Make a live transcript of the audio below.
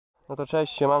No to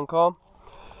cześć, siemanko.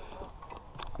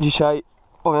 Dzisiaj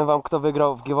powiem wam, kto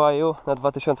wygrał w giveawayu na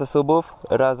 2000 subów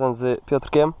razem z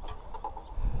Piotrkiem.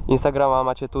 Instagrama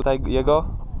macie tutaj jego.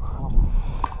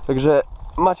 Także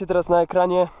macie teraz na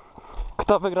ekranie,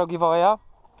 kto wygrał giveawaya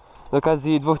z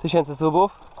okazji 2000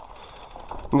 subów.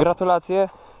 Gratulacje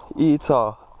i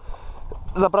co?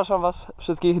 Zapraszam was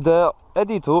wszystkich do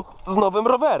editu z nowym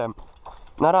rowerem.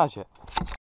 Na razie.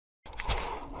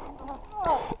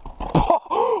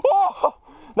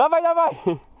 Dawaj, dawaj!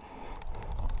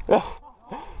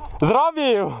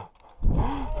 Zrobił!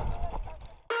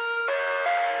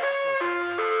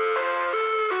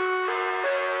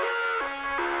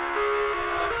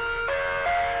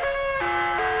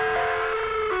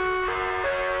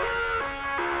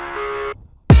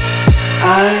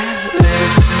 I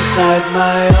live inside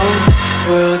my own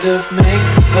world of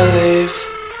make-believe.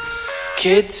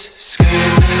 Kids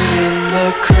screaming in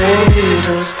the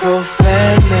cradles,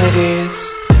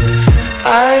 profanities.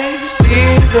 I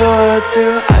see the world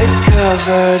through eyes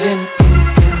covered in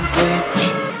ink and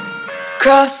bleach.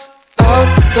 Cross out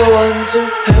the ones who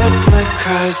heard my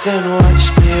cries and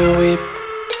watched me weep.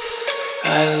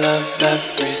 I love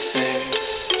everything.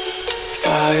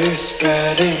 Fire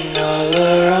spreading all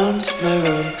around my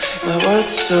room. My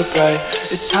world's so bright,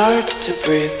 it's hard to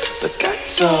breathe, but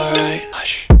that's alright.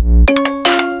 Hush.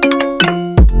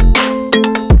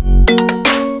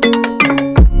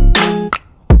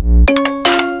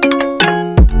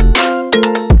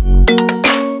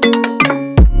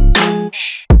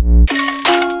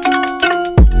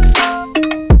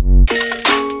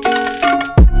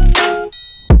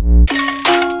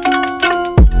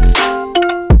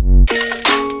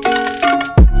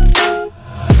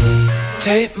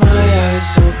 Take my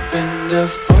eyes open to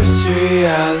force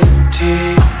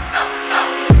reality.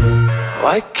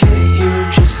 Why can't you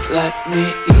just let me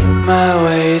eat my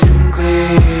weight in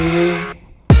glee?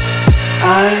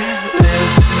 I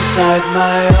live inside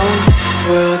my own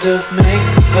world of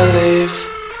make-believe.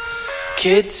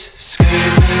 Kids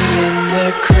screaming in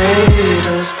their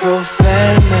cradles,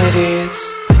 profanities.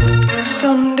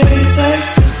 Some days I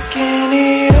feel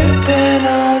skinnier than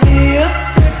all the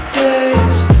other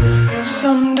days.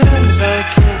 Sometimes I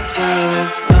can't tell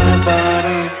if my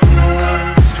body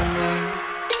belongs to me.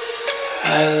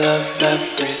 I love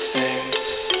everything.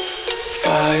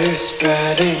 Fire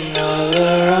spreading all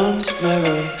around my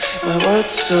room. My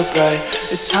world's so bright,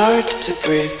 it's hard to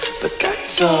breathe, but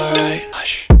that's alright.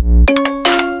 Hush.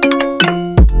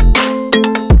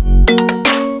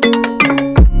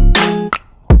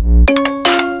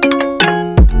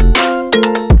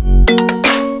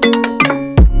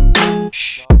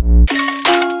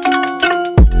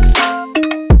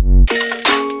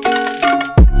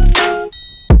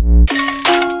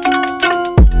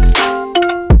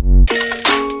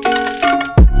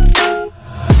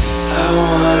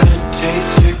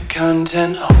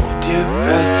 Content, hold your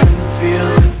breath and feel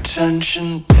the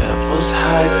tension. Devils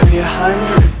hide behind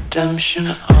redemption.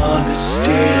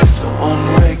 Honesty is a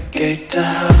one-way gate to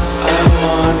hell. I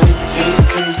wanna taste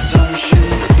consumption.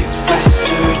 Breathe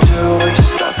faster to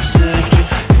waste oxygen.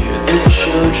 Hear the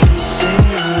children sing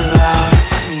aloud.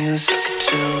 It's music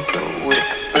till the wick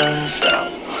burns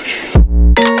out.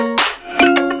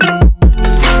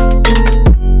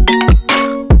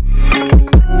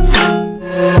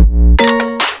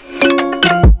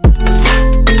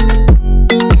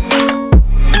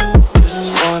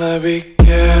 Be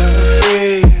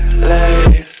carefree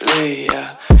lately, yeah.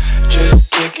 Just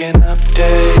kicking up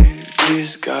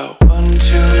daisies. Got one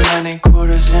too many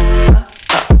quarters in my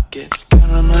pockets.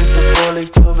 Counting like the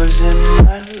 4-leaf clovers in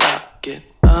my locket.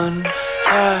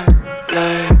 Untied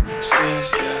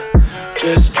laces, yeah.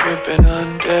 Just tripping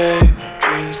on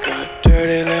daydreams. Got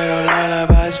dirty little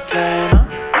lullabies playing on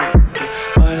repeat.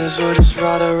 Might as well just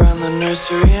ride around the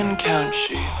nursery and count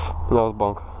sheep. No,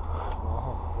 bonk.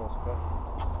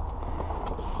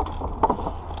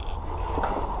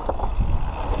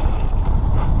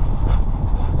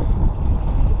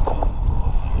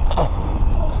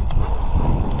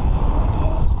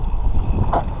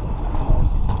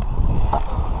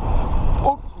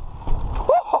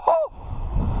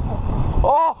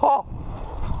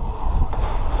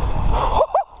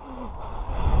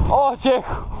 O, ciech!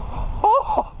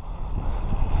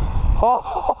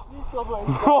 Blisko byłeś,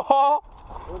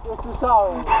 bo cię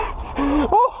słyszałem.